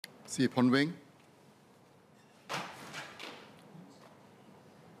Yip Hon Weng.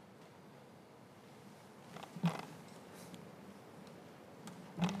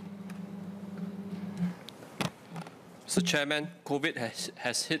 Mr. Chairman, COVID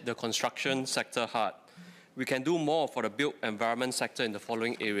has hit the construction sector hard. We can do more for the built environment sector in the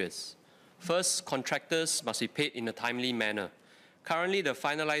following areas. First, contractors must be paid in a timely manner. Currently, the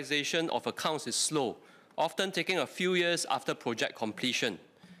finalization of accounts is slow, often taking a few years after project completion.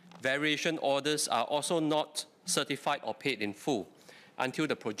 Variation orders are also not certified or paid in full until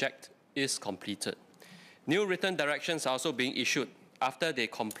the project is completed. New written directions are also being issued after they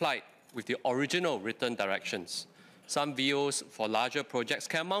complied with the original written directions. Some VOs for larger projects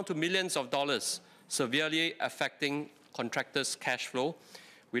can amount to millions of dollars, severely affecting contractors' cash flow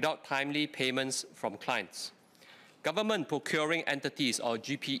without timely payments from clients. Government procuring entities, or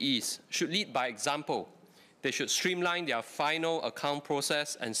GPEs, should lead by example. They should streamline their final account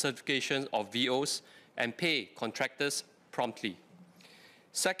process and certification of VOs and pay contractors promptly.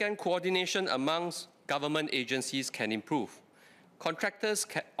 Second, coordination amongst government agencies can improve. Contractors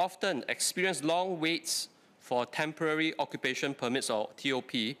can often experience long waits for temporary occupation permits, or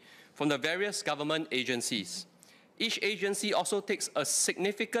TOP, from the various government agencies. Each agency also takes a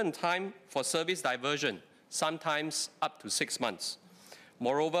significant time for service diversion, sometimes up to 6 months.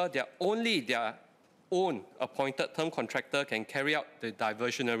 Moreover, only their own appointed term contractor can carry out the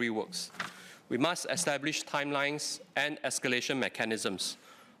diversionary works. We must establish timelines and escalation mechanisms,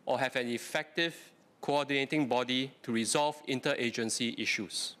 or have an effective coordinating body to resolve interagency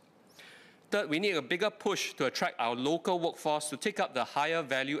issues. Third, we need a bigger push to attract our local workforce to take up the higher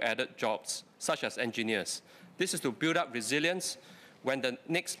value-added jobs, such as engineers. This is to build up resilience when the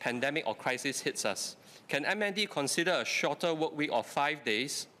next pandemic or crisis hits us. Can MND consider a shorter work week of 5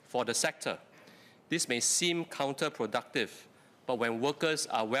 days for the sector? This may seem counterproductive, but when workers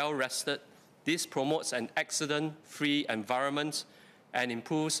are well rested, this promotes an accident-free environment and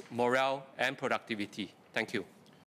improves morale and productivity. Thank you.